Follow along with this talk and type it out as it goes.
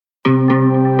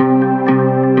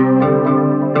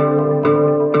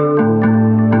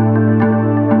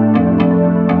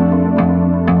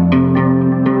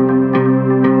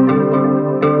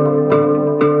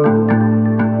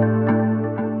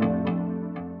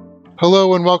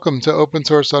Hello and welcome to Open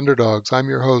Source Underdogs. I'm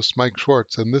your host, Mike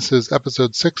Schwartz, and this is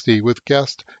episode 60 with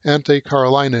guest Antti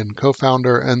Karolainen,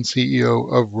 co-founder and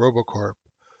CEO of Robocorp.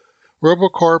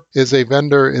 Robocorp is a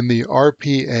vendor in the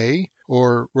RPA,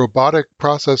 or Robotic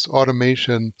Process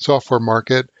Automation software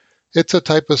market. It's a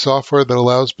type of software that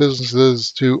allows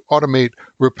businesses to automate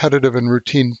repetitive and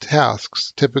routine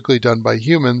tasks, typically done by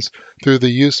humans, through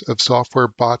the use of software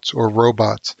bots or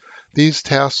robots. These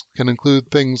tasks can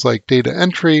include things like data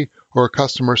entry or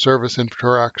customer service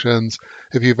interactions.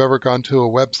 If you've ever gone to a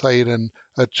website and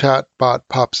a chat bot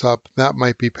pops up, that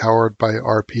might be powered by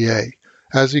RPA.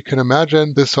 As you can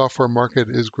imagine, this software market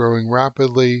is growing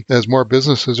rapidly as more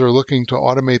businesses are looking to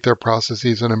automate their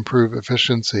processes and improve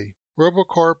efficiency.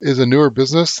 Robocorp is a newer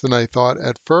business than I thought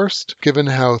at first, given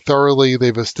how thoroughly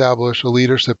they've established a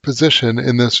leadership position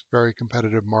in this very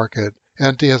competitive market.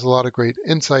 Antti has a lot of great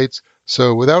insights,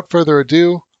 so without further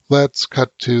ado, let's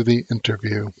cut to the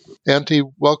interview. Antti,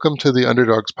 welcome to the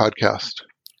Underdogs podcast.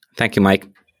 Thank you, Mike.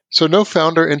 So no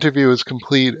founder interview is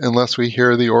complete unless we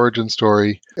hear the origin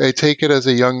story. I take it as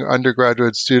a young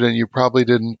undergraduate student, you probably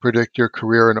didn't predict your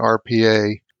career in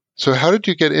RPA. So how did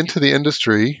you get into the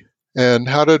industry, and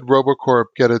how did Robocorp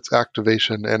get its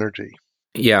activation energy?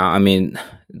 Yeah,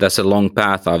 that's a long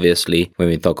path, obviously, when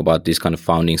we talk about these kind of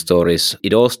founding stories.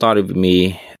 It all started with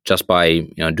me just by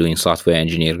doing software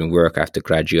engineering work after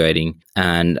graduating.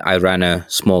 And I ran a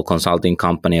small consulting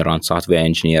company around software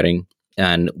engineering.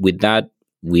 And with that,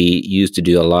 we used to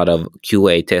do a lot of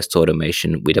QA test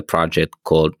automation with a project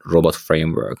called Robot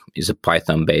Framework. It's a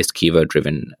Python-based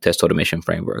keyword-driven test automation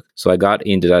framework. So I got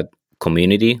into that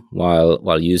community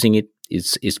while using it.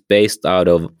 It's based out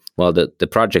of, the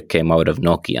project came out of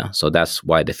Nokia, so that's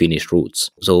why the Finnish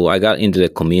roots. So I got into the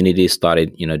community,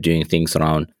 started, doing things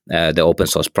around the open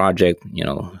source project,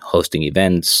 hosting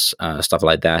events, stuff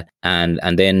like that. And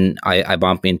then I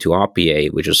bumped into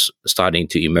RPA, which was starting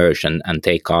to emerge and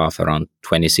take off around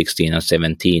 2016 and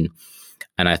 17.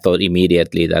 And I thought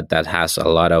immediately that has a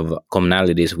lot of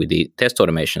commonalities with the test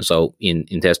automation. So in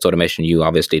test automation, you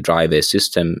obviously drive a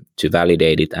system to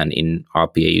validate it. And in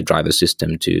RPA, you drive a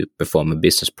system to perform a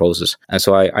business process. And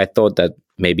so I thought that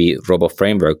maybe Robot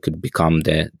Framework could become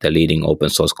the leading open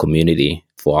source community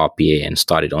for RPA, and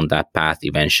started on that path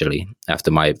eventually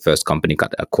after my first company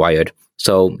got acquired.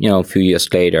 So, a few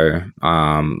years later,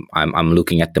 I'm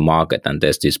looking at the market, and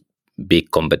there's this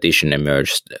big competition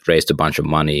emerged, raised a bunch of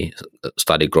money,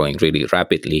 started growing really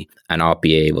rapidly. And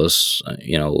RPA was,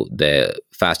 the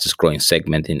fastest growing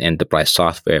segment in enterprise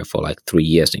software for like 3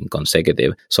 years in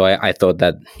consecutive. So I thought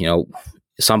that,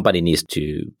 somebody needs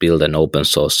to build an open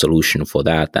source solution for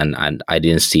that. And I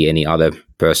didn't see any other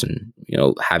person,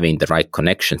 having the right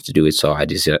connections to do it. So I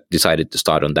decided to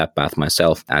start on that path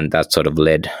myself. And that sort of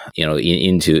led,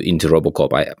 into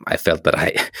Robocorp. I felt that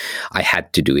I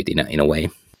had to do it in a way.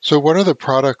 So what are the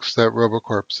products that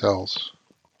Robocorp sells?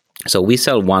 So we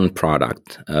sell one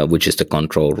product, which is the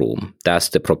control room. That's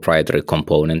the proprietary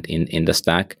component in the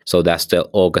stack. So that's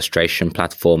the orchestration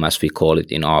platform, as we call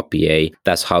it in RPA.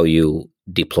 That's how you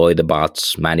deploy the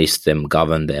bots, manage them,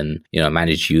 govern them,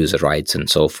 manage user rights and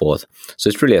so forth. So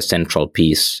it's really a central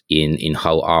piece in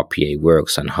how RPA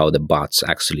works and how the bots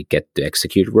actually get to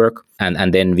execute work.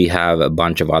 And then we have a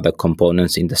bunch of other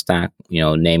components in the stack,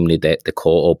 namely the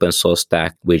core open source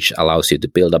stack, which allows you to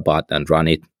build a bot and run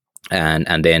it.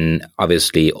 And then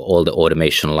obviously all the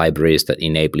automation libraries that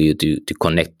enable you to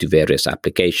connect to various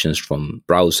applications, from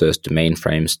browsers to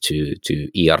mainframes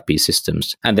to ERP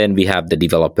systems. And then we have the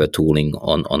developer tooling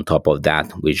on top of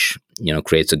that, which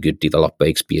creates a good developer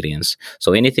experience.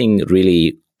 So anything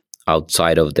really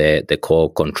outside of the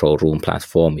core control room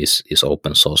platform is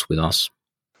open source with us.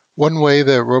 One way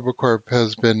that Robocorp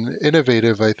has been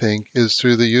innovative, I think, is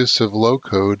through the use of low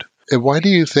code. And why do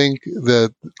you think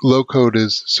that low code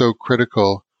is so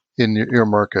critical in your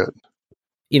market?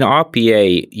 In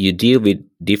RPA, you deal with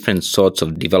different sorts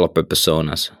of developer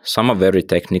personas. Some are very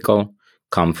technical,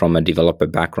 come from a developer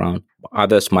background.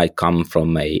 Others might come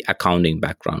from a accounting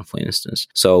background, for instance.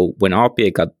 So when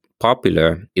RPA got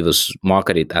popular, it was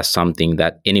marketed as something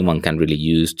that anyone can really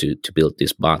use to build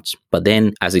these bots. But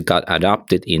then as it got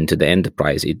adopted into the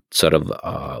enterprise, it sort of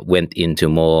went into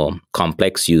more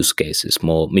complex use cases,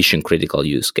 more mission critical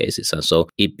use cases. And so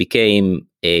it became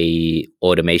a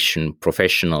automation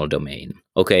professional domain.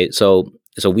 Okay, so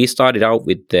So we started out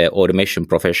with the automation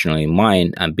professional in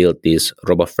mind and built these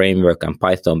robot framework and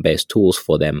Python-based tools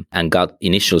for them and got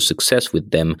initial success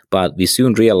with them. But we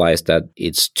soon realized that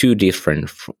it's too different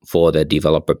for the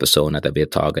developer persona that we're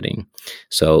targeting.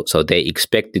 So they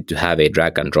expected to have a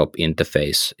drag and drop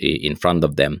interface in front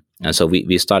of them. And so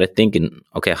we started thinking,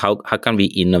 okay, how can we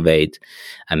innovate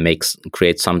and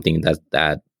create something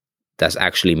that's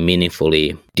actually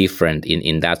meaningfully different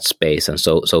in that space? And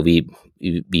so we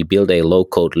build a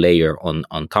low-code layer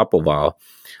on top of our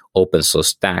open source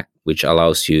stack, which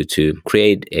allows you to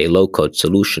create a low-code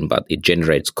solution, but it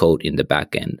generates code in the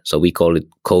back end. So we call it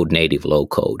code native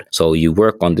low-code. So you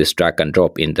work on this drag and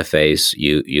drop interface.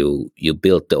 You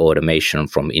build the automation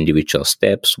from individual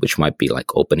steps, which might be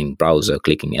like opening browser,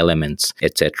 clicking elements,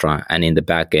 etc. And in the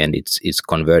back end, it's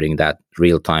converting that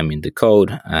real time into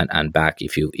code and back.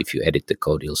 If you edit the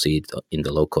code, you'll see it in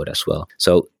the low-code as well.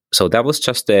 So that was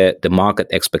just the market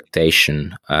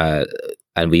expectation,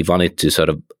 and we wanted to sort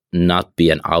of not be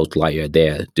an outlier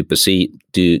there,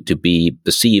 to be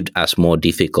perceived as more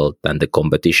difficult than the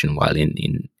competition, while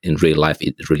in real life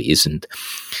it really isn't.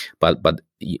 But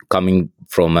coming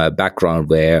from a background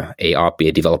where a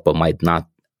RPA developer might not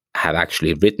have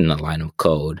actually written a line of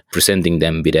code, presenting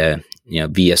them with a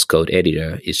VS Code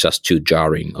editor is just too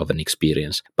jarring of an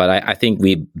experience. But I think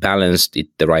we balanced it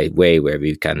the right way, where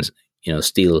we can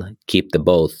still keep the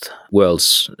both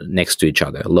worlds next to each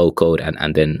other, low code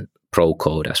and then pro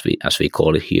code, as we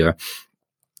call it here.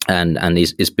 And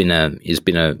it's been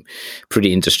a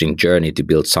pretty interesting journey to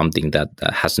build something that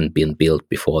hasn't been built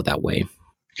before that way.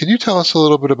 Can you tell us a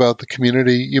little bit about the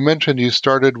community? You mentioned you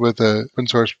started with an open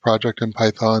source project in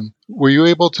Python. Were you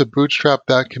able to bootstrap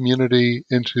that community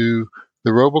into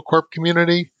the RoboCorp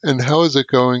community? And how is it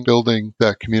going building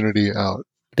that community out?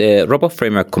 The Robot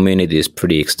Framework community is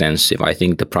pretty extensive. I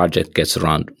think the project gets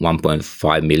around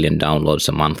 1.5 million downloads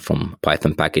a month from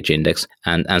Python Package Index.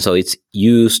 And so it's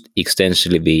used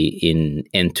extensively in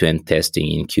end-to-end testing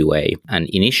in QA. And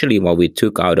initially what we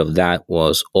took out of that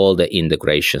was all the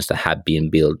integrations that have been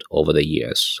built over the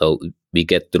years. So we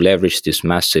get to leverage this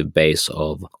massive base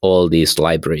of all these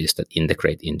libraries that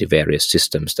integrate into various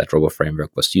systems that Robot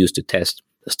Framework was used to test.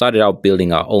 Started out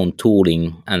building our own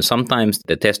tooling, and sometimes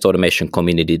the test automation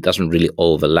community doesn't really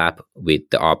overlap with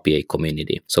the RPA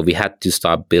community. So we had to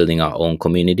start building our own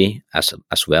community as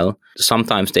well.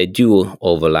 Sometimes they do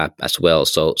overlap as well.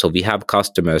 So we have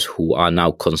customers who are now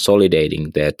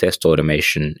consolidating their test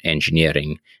automation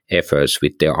engineering efforts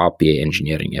with their RPA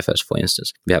engineering efforts, for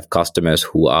instance. We have customers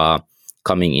who are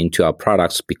coming into our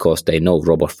products because they know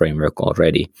Robot Framework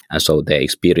already, and so they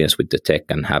experience with the tech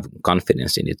and have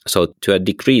confidence in it. So to a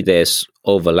degree, there's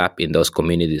overlap in those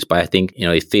communities, but I think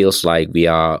it feels like we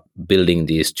are building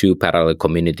these two parallel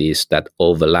communities that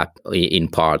overlap in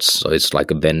parts. So it's like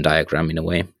a Venn diagram in a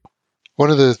way. One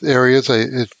of the areas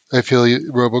I feel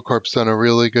RoboCorp's done a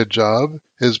really good job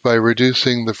is by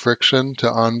reducing the friction to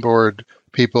onboard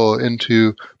people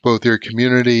into both your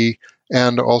community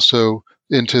and also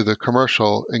into the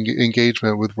commercial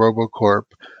engagement with RoboCorp.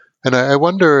 And I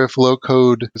wonder if low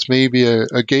code is maybe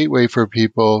a gateway for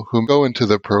people who go into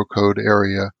the pro code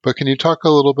area. But can you talk a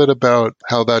little bit about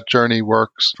how that journey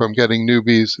works from getting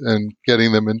newbies and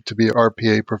getting them to be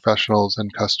RPA professionals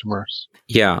and customers?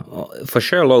 Yeah, for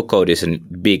sure, low code is a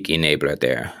big enabler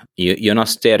there. You're not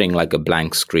staring like a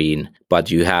blank screen,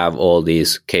 but you have all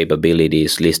these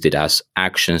capabilities listed as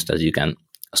actions that you can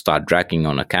start dragging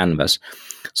on a canvas.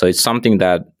 So it's something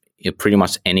that pretty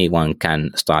much anyone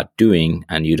can start doing,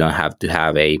 and you don't have to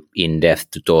have a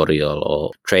in-depth tutorial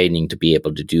or training to be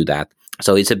able to do that.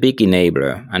 So it's a big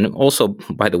enabler. And also,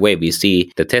 by the way, we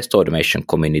see the test automation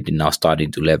community now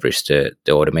starting to leverage the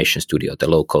Automation Studio, the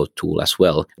low-code tool as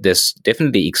well. There's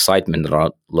definitely excitement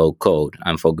around low-code,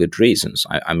 and for good reasons.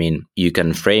 I mean, you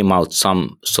can frame out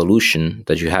some solution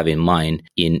that you have in mind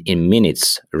in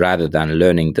minutes rather than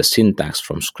learning the syntax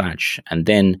from scratch. And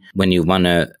then when you want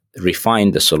to refine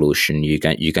the solution, you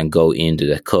can go into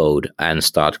the code and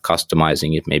start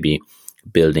customizing it, maybe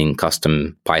building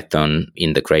custom Python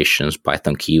integrations,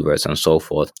 Python keywords, and so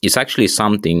forth. It's actually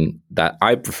something that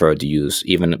I prefer to use,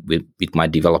 even with my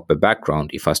developer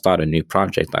background. If I start a new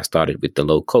project, I started with the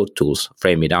low-code tools,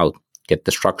 frame it out, get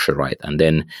the structure right, and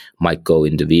then might go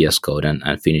into VS Code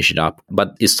and finish it up.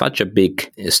 But it's such a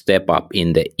big step up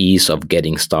in the ease of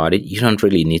getting started. You don't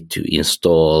really need to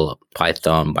install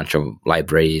Python, a bunch of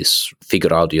libraries,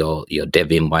 figure out your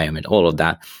dev environment, all of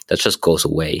that. That just goes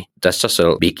away. That's just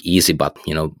a big easy, but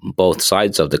both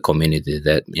sides of the community,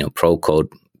 that pro code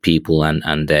people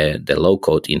and the low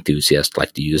code enthusiasts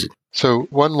like to use it. So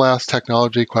one last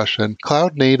technology question.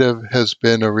 Cloud native has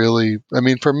been a really,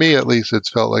 for me at least, it's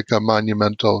felt like a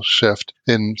monumental shift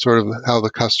in sort of how the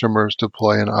customers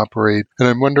deploy and operate. And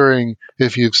I'm wondering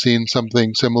if you've seen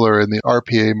something similar in the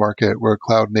RPA market where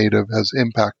cloud native has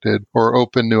impacted or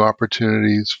opened new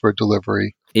opportunities for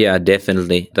delivery. Yeah,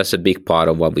 definitely. That's a big part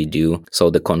of what we do. So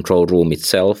the control room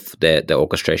itself, the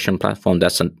orchestration platform,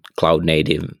 that's a cloud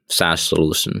native SaaS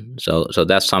solution. So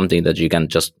that's something that you can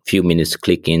just few minutes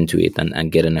click into it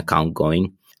and get an account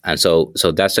going. And so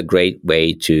that's a great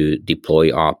way to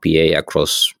deploy RPA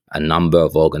across a number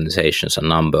of organizations, a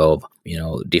number of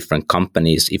different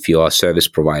companies. If you are a service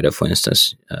provider, for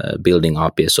instance, building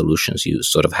RPA solutions, you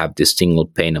sort of have this single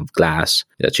pane of glass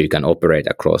that you can operate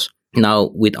across.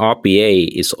 Now, with RPA,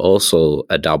 it's also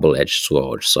a double-edged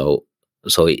sword. So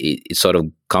it sort of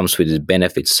comes with its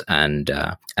benefits and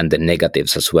the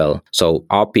negatives as well. So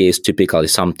RPA is typically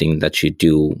something that you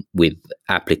do with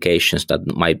applications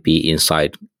that might be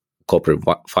inside corporate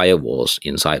firewalls,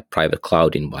 inside private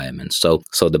cloud environments. So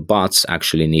the bots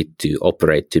actually need to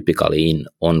operate typically in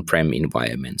on-prem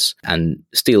environments. And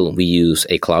still, we use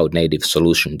a cloud-native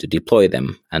solution to deploy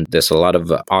them. And there's a lot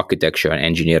of architecture and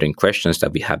engineering questions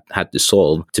that we have had to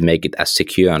solve to make it as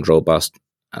secure and robust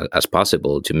as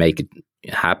possible, to make it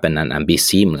happen and be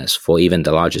seamless for even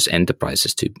the largest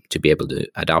enterprises to be able to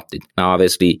adopt it. Now,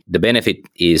 obviously, the benefit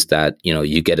is that,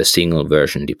 you get a single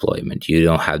version deployment. You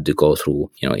don't have to go through,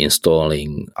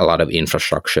 installing a lot of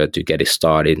infrastructure to get it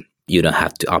started. You don't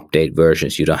have to update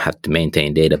versions. You don't have to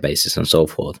maintain databases and so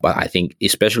forth. But I think,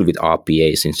 especially with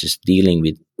RPA, since it's dealing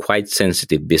with quite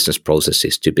sensitive business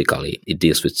processes, typically, it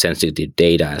deals with sensitive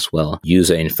data as well,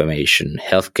 user information,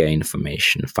 healthcare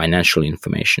information, financial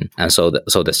information. And so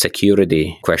the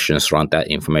security questions around that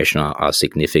information are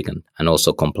significant, and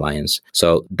also compliance.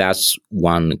 So that's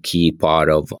one key part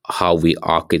of how we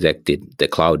architected the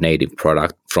cloud native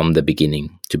product from the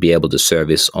beginning, to be able to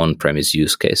service on-premise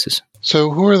use cases.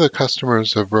 So who are the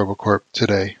customers of Robocorp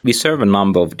today? We serve a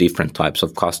number of different types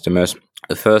of customers.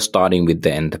 First, starting with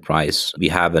the enterprise, we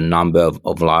have a number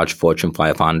of large Fortune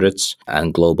 500s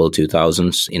and Global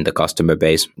 2000s in the customer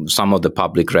base. Some of the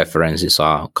public references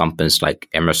are companies like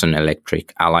Emerson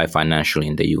Electric, Ally Financial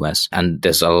in the US, and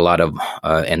there's a lot of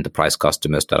enterprise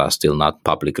customers that are still not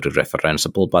publicly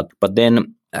referenceable. But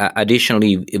then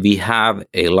additionally, we have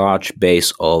a large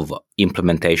base of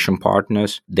implementation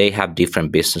partners. They have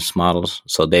different business models,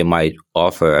 so they might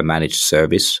offer a managed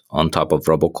service on top of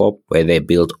Robocorp where they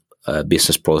build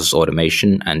business process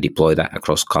automation and deploy that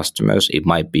across customers. It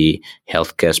might be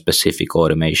healthcare specific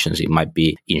automations. It might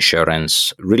be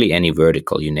insurance, really any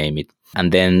vertical, you name it.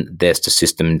 And then there's the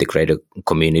system integrator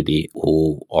community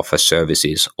who offer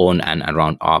services on and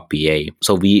around RPA.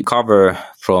 So we cover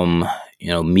from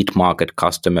mid-market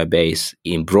customer base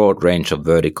in broad range of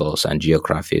verticals and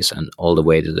geographies, and all the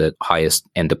way to the highest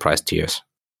enterprise tiers.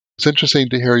 It's interesting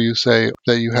to hear you say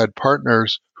that you had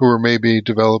partners who were maybe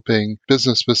developing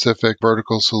business-specific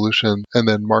vertical solutions and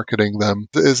then marketing them.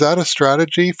 Is that a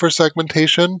strategy for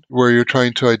segmentation where you're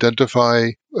trying to identify,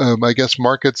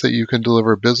 markets that you can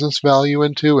deliver business value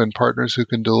into and partners who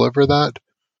can deliver that?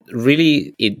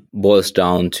 Really, it boils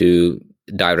down to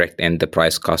direct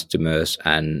enterprise customers,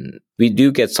 and we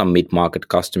do get some mid-market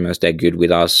customers. They're good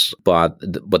with us, but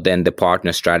then the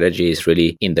partner strategy is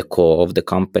really in the core of the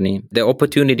company. The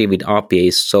opportunity with RPA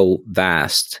is so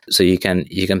vast, so you can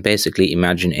basically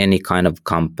imagine any kind of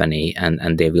company,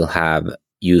 and they will have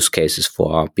use cases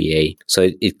for RPA.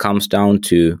 So it comes down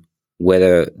to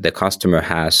whether the customer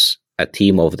has a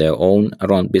team of their own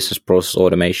around business process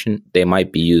automation. They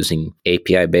might be using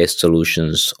API-based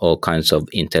solutions, all kinds of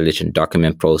intelligent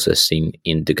document processing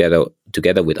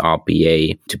together with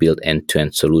RPA to build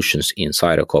end-to-end solutions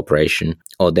inside a corporation.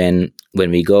 Or then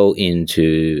when we go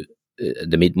into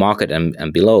the mid-market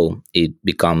and below, it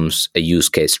becomes a use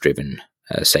case-driven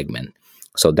segment.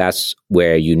 So that's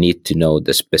where you need to know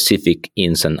the specific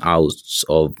ins and outs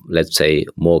of, let's say,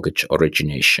 mortgage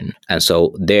origination. And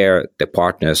so there, the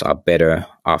partners are better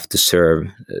off to serve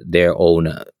their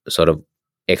own sort of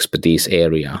expertise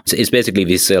area. It's basically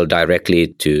we sell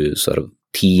directly to sort of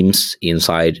teams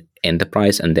inside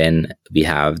enterprise, and then we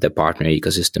have the partner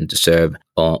ecosystem to serve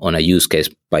on a use case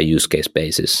by use case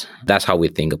basis. That's how we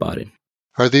think about it.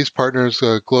 Are these partners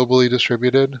globally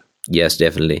distributed? Yes,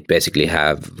 definitely. Basically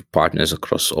have partners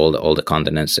across all the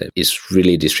continents. It's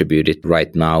really distributed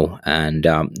right now. And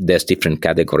there's different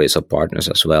categories of partners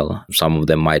as well. Some of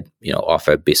them might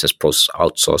offer business process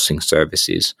outsourcing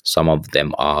services. Some of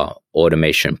them are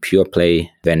automation pure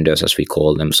play vendors, as we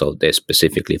call them. So they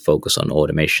specifically focus on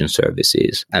automation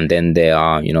services. And then there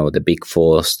are, the big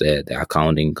fours, the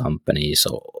accounting companies.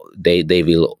 So they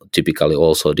will typically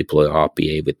also deploy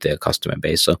RPA with their customer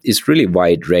base. So it's really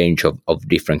wide range of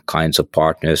different kinds of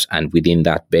partners, and within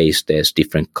that base, there's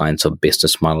different kinds of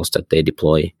business models that they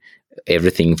deploy.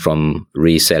 Everything from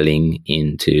reselling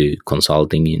into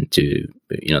consulting into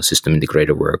system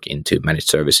integrator work into managed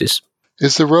services.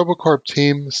 Is the RoboCorp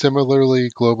team similarly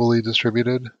globally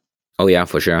distributed? Oh yeah,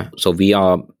 for sure. So we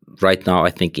are right now,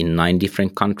 I think, in 9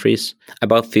 different countries,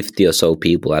 about 50 or so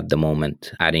people at the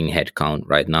moment, adding headcount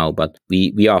right now. But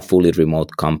we are a fully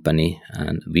remote company,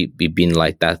 and we've been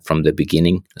like that from the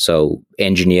beginning. So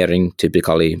engineering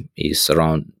typically is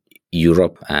around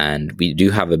Europe, and we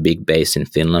do have a big base in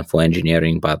Finland for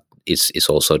engineering, but it's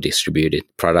also distributed.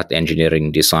 Product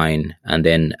engineering, design, and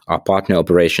then our partner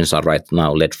operations are right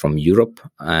now led from Europe,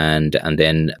 and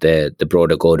then the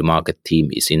broader go-to-market team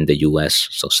is in the US,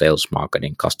 so sales,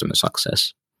 marketing, customer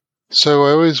success. So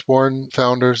I always warn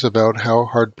founders about how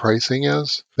hard pricing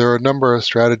is. There are a number of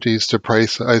strategies to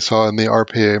price I saw in the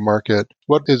RPA market.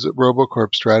 What is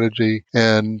RoboCorp's strategy,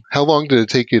 and how long did it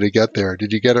take you to get there?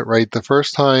 Did you get it right the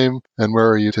first time, and where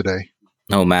are you today?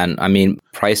 Oh man, I mean,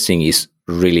 pricing is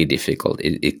really difficult.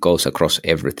 It goes across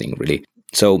everything, really.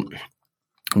 So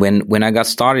when I got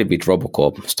started with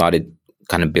RoboCorp, started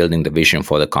kind of building the vision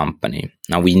for the company.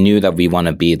 Now we knew that we want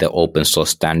to be the open source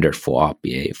standard for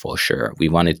RPA for sure. We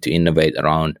wanted to innovate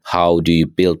around how do you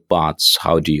build bots,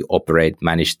 how do you operate,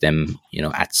 manage them,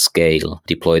 at scale,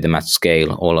 deploy them at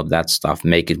scale, all of that stuff,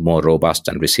 make it more robust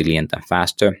and resilient and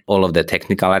faster. All of the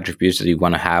technical attributes that you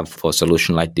want to have for a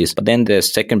solution like this. But then the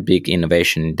second big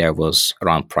innovation there was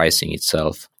around pricing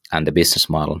itself and the business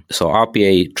model. So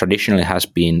RPA traditionally has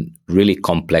been really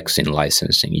complex in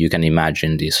licensing. You can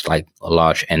imagine these like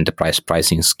large enterprise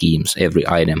pricing schemes. Every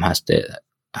item has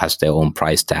their own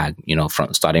price tag,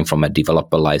 starting from a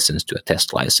developer license to a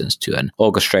test license to an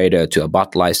orchestrator to a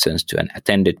bot license to an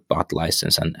attended bot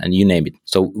license and you name it.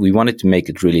 So we wanted to make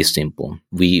it really simple.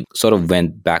 We sort of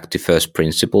went back to first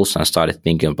principles and started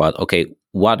thinking about, okay,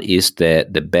 what is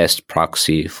the best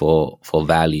proxy for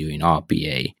value in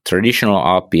RPA? Traditional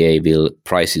RPA will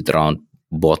price it around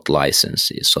bot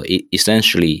licenses. So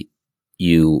essentially,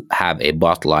 you have a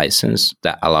bot license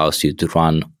that allows you to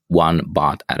run one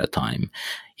bot at a time.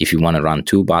 If you want to run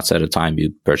 2 bots at a time,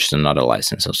 you purchase another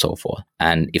license and so forth.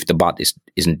 And if the bot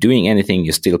isn't doing anything,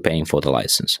 you're still paying for the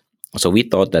license. So we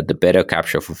thought that the better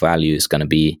capture for value is going to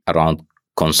be around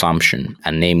consumption,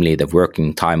 and namely the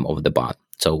working time of the bot.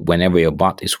 So whenever your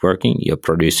bot is working, you're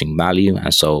producing value,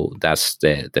 and so that's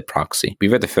the proxy. We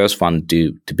were the first one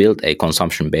to build a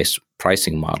consumption-based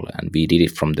pricing model, and we did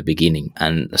it from the beginning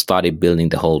and started building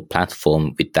the whole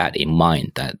platform with that in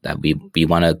mind, that we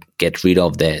want to get rid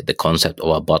of the concept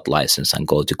of a bot license and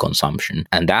go to consumption.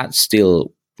 And that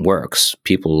still works.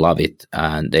 People love it,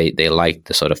 and they like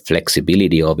the sort of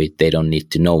flexibility of it. They don't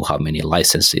need to know how many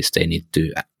licenses they need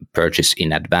to purchase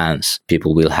in advance.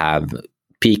 People will have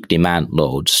peak demand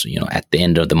loads, at the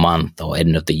end of the month or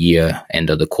end of the year, end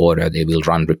of the quarter. They will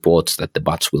run reports that the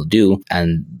bots will do,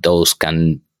 and those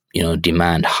can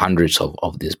demand hundreds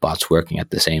of these bots working at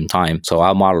the same time. So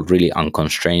our model really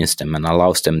unconstrains them and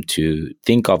allows them to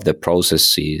think of the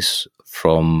processes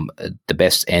from the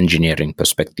best engineering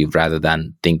perspective rather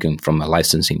than thinking from a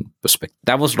licensing perspective.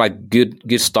 That was like good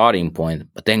starting point,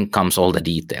 but then comes all the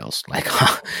details, like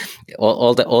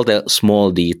all the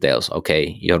small details.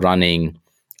 Okay, you're running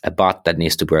a bot that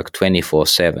needs to work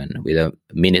 24/7 with a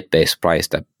minute-based price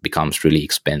that becomes really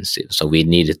expensive. So we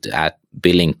needed to add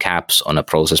billing caps on a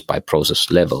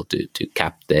process-by-process level to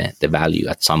cap the value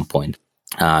at some point.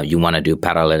 You want to do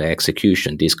parallel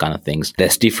execution, these kind of things.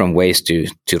 There's different ways to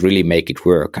really make it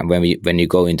work. And when you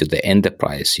go into the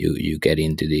enterprise, you get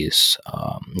into these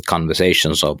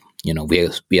conversations of,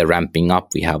 we are ramping up.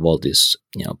 We have all these,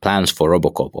 plans for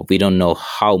RoboCorp, but we don't know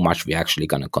how much we're actually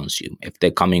going to consume. If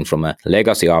they're coming from a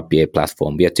legacy RPA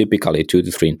platform, we are typically 2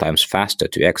 to 3 times faster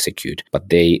to execute, but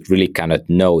they really cannot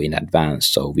know in advance.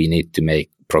 So we need to make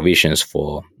provisions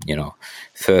for,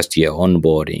 first year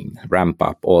onboarding, ramp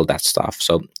up, all that stuff.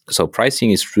 So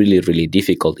pricing is really, really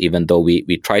difficult, even though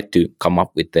we tried to come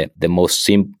up with the most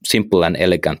simple and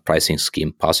elegant pricing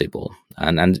scheme possible.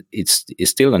 And it's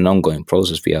still an ongoing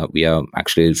process. We are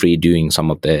actually redoing some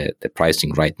of the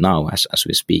pricing right now as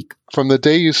we speak. From the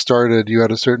day you started, you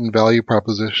had a certain value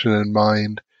proposition in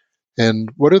mind.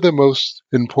 And what are the most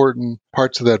important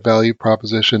parts of that value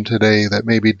proposition today that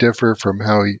maybe differ from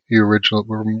how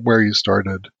from where you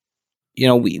started?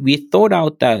 We thought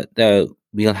out that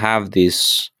we'll have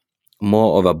this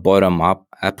more of a bottom-up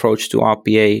approach to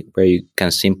RPA, where you can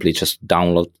simply just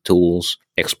download tools,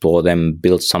 explore them,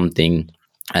 build something,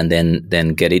 and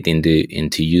then get it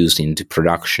into use into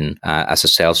production as a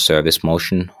self-service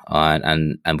motion,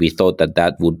 and we thought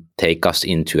that would take us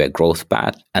into a growth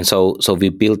path, and so we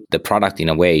built the product in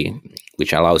a way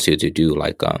which allows you to do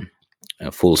like a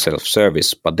full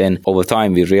self-service. But then over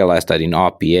time we realized that in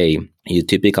RPA you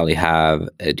typically have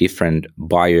a different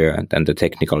buyer than the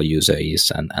technical user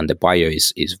is, and the buyer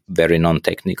is very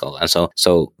non-technical, and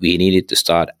so we needed to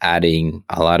start adding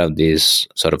a lot of this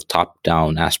sort of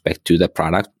top-down aspect to the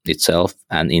product itself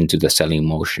and into the selling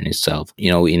motion itself.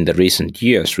 In the recent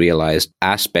years realized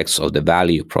aspects of the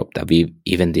value prop that we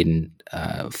even didn't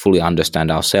fully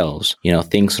understand ourselves.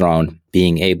 Things around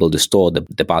being able to store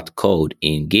the bot code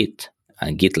in Git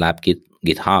and GitLab,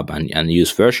 GitHub, and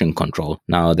use version control.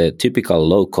 Now, the typical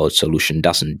low-code solution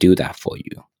doesn't do that for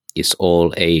you. It's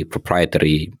all a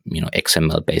proprietary,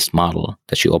 XML-based model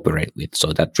that you operate with.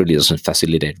 So that really doesn't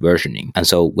facilitate versioning. And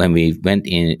so when we went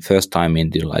in first time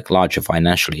into like larger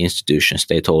financial institutions,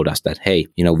 they told us that, hey,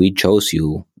 we chose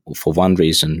you for one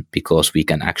reason, because we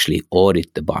can actually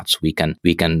audit the bots. We can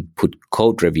put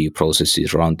code review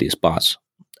processes around these bots,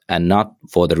 and not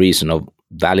for the reason of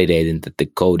validating that the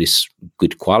code is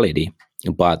good quality,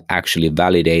 but actually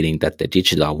validating that the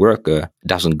digital worker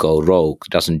doesn't go rogue,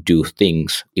 doesn't do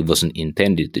things it wasn't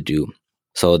intended to do.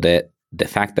 So the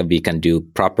fact that we can do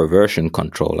proper version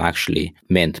control actually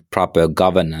meant proper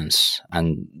governance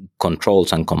and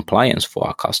controls and compliance for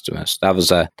our customers. That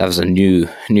was a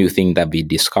new thing that we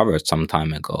discovered some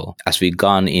time ago. As we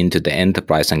gone into the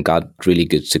enterprise and got really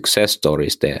good success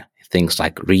stories there, things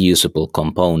like reusable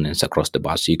components across the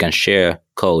bots. You can share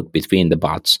code between the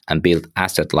bots and build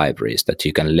asset libraries that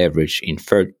you can leverage in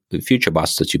future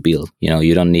bots that you build.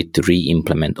 You don't need to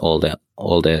re-implement all the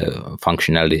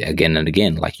functionality again and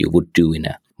again like you would do in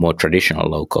a more traditional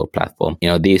low-code platform.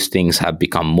 These things have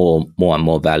become more and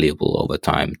more valuable over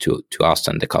time to us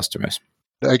and the customers.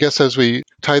 I guess as we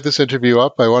tie this interview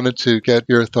up, I wanted to get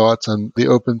your thoughts on the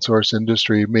open source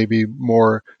industry, maybe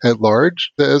more at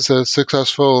large. As a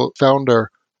successful founder,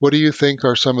 what do you think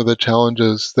are some of the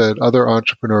challenges that other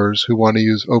entrepreneurs who want to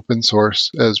use open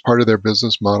source as part of their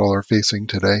business model are facing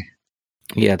today?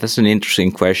 Yeah, that's an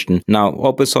interesting question. Now,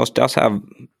 open source does have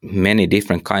many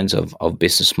different kinds of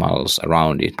business models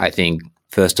around it. I think,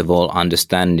 first of all,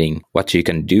 understanding what you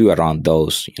can do around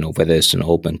those, whether it's an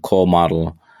open core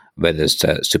model, whether it's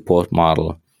a support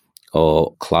model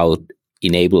or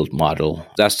cloud-enabled model.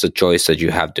 That's the choice that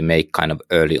you have to make kind of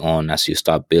early on as you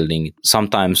start building.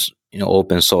 Sometimes,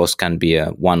 open source can be a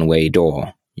one-way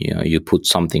door. You put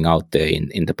something out there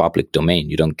in the public domain,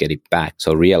 you don't get it back.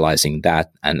 So realizing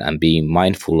that and being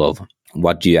mindful of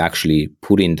what do you actually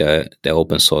put in the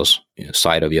open source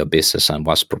side of your business and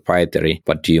what's proprietary,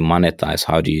 what do you monetize,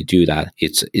 how do you do that?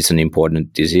 It's an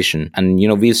important decision. And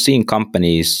we've seen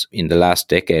companies in the last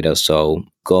decade or so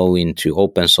go into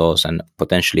open source and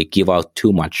potentially give out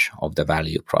too much of the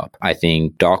value prop. I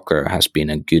think Docker has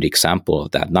been a good example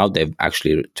of that. Now they've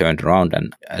actually turned around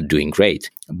and are doing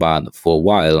great. But for a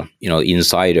while,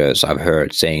 insiders I've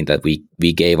heard saying that we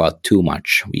gave out too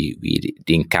much. We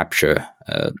didn't capture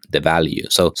the value.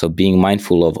 So being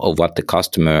mindful of what the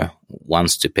customer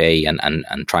wants to pay and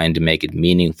trying to make it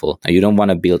meaningful. Now, you don't want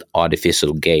to build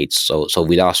artificial gates. So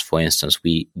with us, for instance,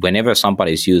 whenever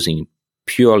somebody is using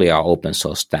purely our open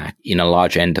source stack in a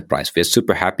large enterprise, we're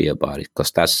super happy about it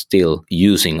because that's still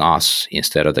using us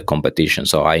instead of the competition.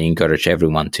 So I encourage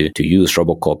everyone to use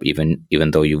RoboCorp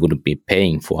even though you wouldn't be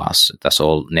paying for us. That's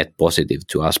all net positive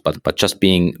to us. But just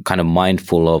being kind of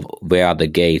mindful of where are the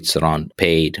gates around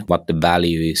paid, what the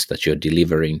value is that you're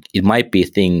delivering. It might be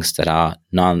things that are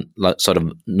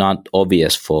not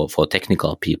obvious for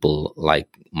technical people like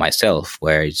myself,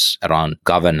 where it's around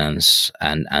governance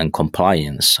and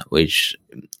compliance, which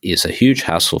is a huge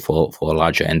hassle for a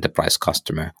larger enterprise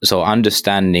customer. So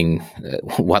understanding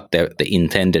what the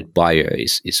intended buyer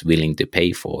is willing to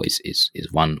pay for is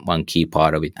one key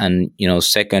part of it. And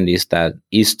second is that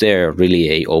is there really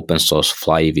a open source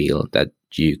flywheel that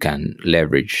you can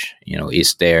leverage?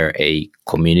 Is there a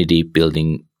community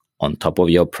building on top of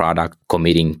your product,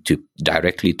 committing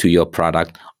directly to your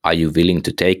product? Are you willing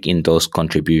to take in those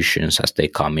contributions as they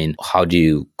come in? How do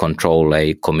you control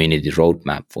a community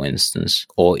roadmap, for instance?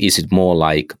 Or is it more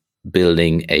like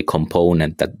building a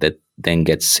component that then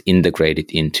gets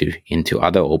integrated into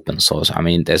other open source? I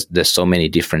mean, there's so many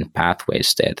different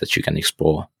pathways there that you can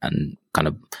explore and kind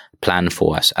of plan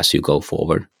for as you go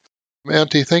forward.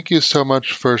 Antti, thank you so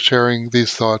much for sharing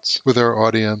these thoughts with our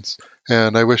audience,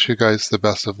 and I wish you guys the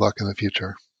best of luck in the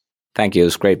future. Thank you.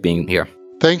 It's great being here.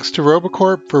 Thanks to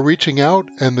Robocorp for reaching out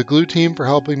and the Glue team for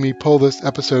helping me pull this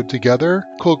episode together.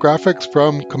 Cool graphics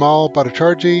from Kamal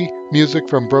Bhattacharjee, music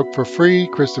from Broke for Free,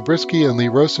 Chris Zabriskie, and Lee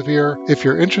Rosevere. If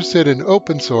you're interested in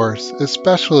open source,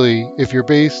 especially if you're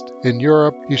based in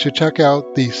Europe, you should check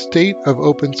out the State of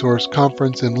Open Source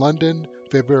Conference in London,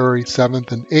 February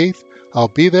 7th and 8th. I'll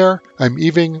be there. I'm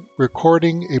even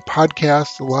recording a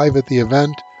podcast live at the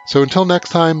event. So until next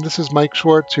time, this is Mike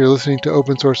Schwartz. You're listening to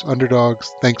Open Source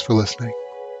Underdogs. Thanks for listening.